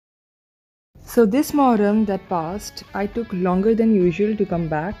So this Muharram that passed, I took longer than usual to come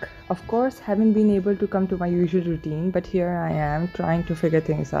back. Of course, haven't been able to come to my usual routine, but here I am trying to figure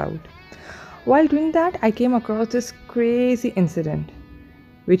things out. While doing that, I came across this crazy incident,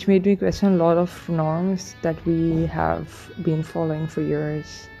 which made me question a lot of norms that we have been following for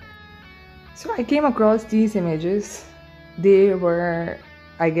years. So I came across these images. They were,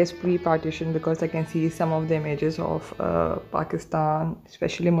 I guess, pre-partition because I can see some of the images of Pakistan,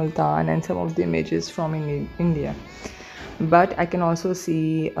 especially Multan, and some of the images from India. But I can also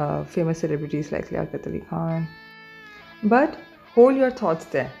see famous celebrities like Liaquat Ali Khan. But hold your thoughts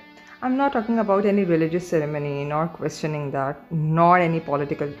there. I'm not talking about any religious ceremony, nor questioning that, nor any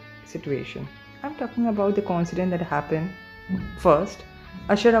political situation. I'm talking about the coincidence that happened. First,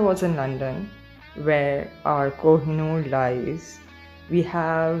 Ashura was in London, where our Kohinoor lies. We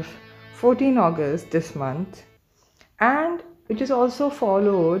have 14 August this month, and which is also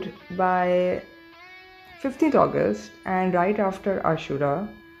followed by 15th August and right after Ashura.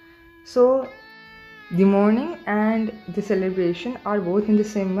 So the mourning and the celebration are both in the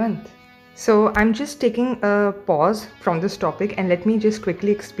same month. So I'm just taking a pause from this topic and let me just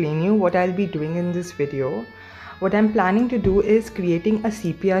quickly explain you what I'll be doing in this video. What I'm planning to do is creating a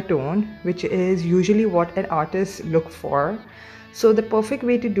sepia tone, which is usually what an artist look for. So the perfect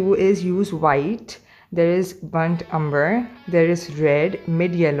way to do is use white, there is burnt umber, there is red,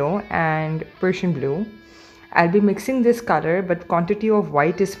 mid yellow and Persian blue. I'll be mixing this color, but quantity of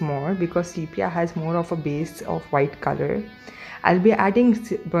white is more because sepia has more of a base of white color. I'll be adding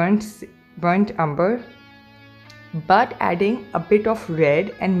burnt umber, but adding a bit of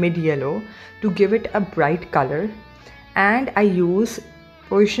red and mid yellow to give it a bright color, and I use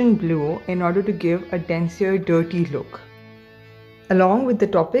Persian blue in order to give a denser, dirty look. Along with the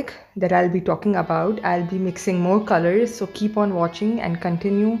topic that I'll be talking about, I'll be mixing more colors, so keep on watching and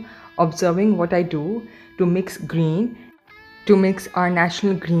continue observing what I do to mix green, to mix our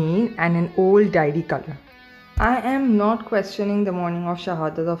national green and an old dyery color. I am not questioning the morning of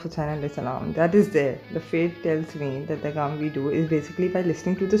Shahadat of Hussain alayhi salam. That is there. The fate tells me that the gam we do is basically by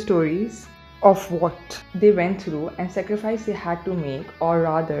listening to the stories of what they went through and sacrifice they had to make, or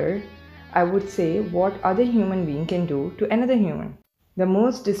rather, I would say what other human being can do to another human. The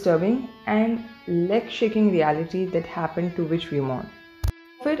most disturbing and leg-shaking reality that happened to which we mourn.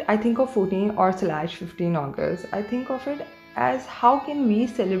 I think of 14 or / 15 August. I think of it as how can we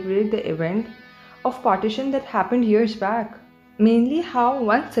celebrate the event of partition that happened years back. Mainly how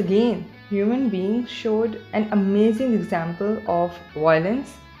once again human beings showed an amazing example of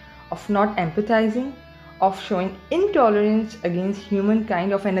violence, of not empathizing, of showing intolerance against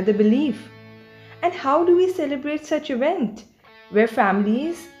humankind of another belief. And how do we celebrate such event where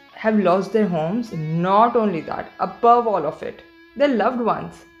families have lost their homes? Not only that, above all of it, their loved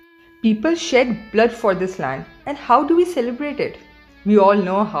ones. People shed blood for this land, and how do we celebrate it? We all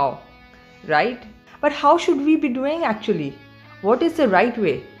know how, right? But how should we be doing actually? What is the right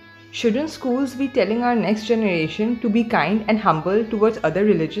way? Shouldn't schools be telling our next generation to be kind and humble towards other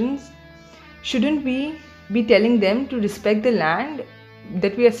religions? Shouldn't we be telling them to respect the land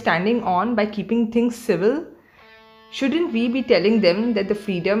that we are standing on by keeping things civil? Shouldn't we be telling them that the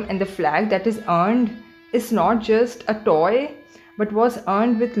freedom and the flag that is earned is not just a toy, but was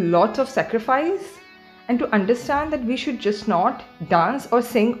earned with lots of sacrifice? And to understand that we should just not dance or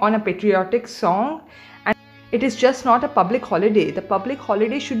sing on a patriotic song, and it is just not a public holiday. The public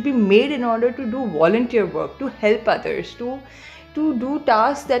holiday should be made in order to do volunteer work, to help others, to do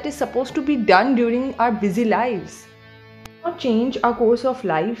tasks that is supposed to be done during our busy lives. Not change our course of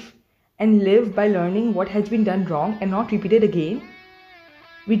life and live by learning what has been done wrong and not repeat it again.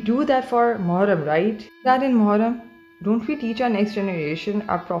 We do that for Muharram, right? That in Muharram, don't we teach our next generation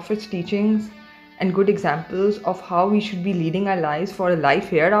our Prophet's teachings and good examples of how we should be leading our lives for a life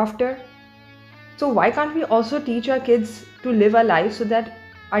hereafter? So why can't we also teach our kids to live our lives so that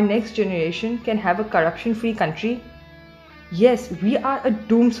our next generation can have a corruption-free country? Yes, we are a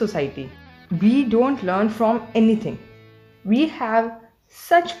doomed society. We don't learn from anything. We have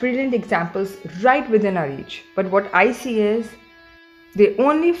such brilliant examples right within our reach. But what I see is they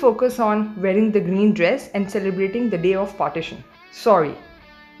only focus on wearing the green dress and celebrating the day of partition. Sorry.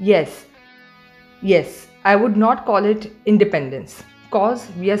 Yes, I would not call it independence, cause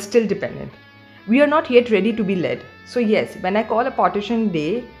we are still dependent. We are not yet ready to be led. So yes, when I call a partition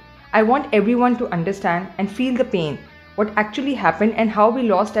day, I want everyone to understand and feel the pain, what actually happened and how we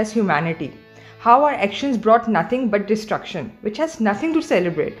lost as humanity. How our actions brought nothing but destruction, which has nothing to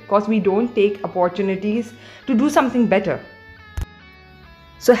celebrate cause we don't take opportunities to do something better.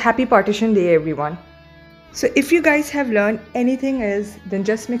 So happy Partition Day everyone. So if you guys have learned anything else than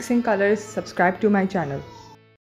just mixing colors, subscribe to my channel.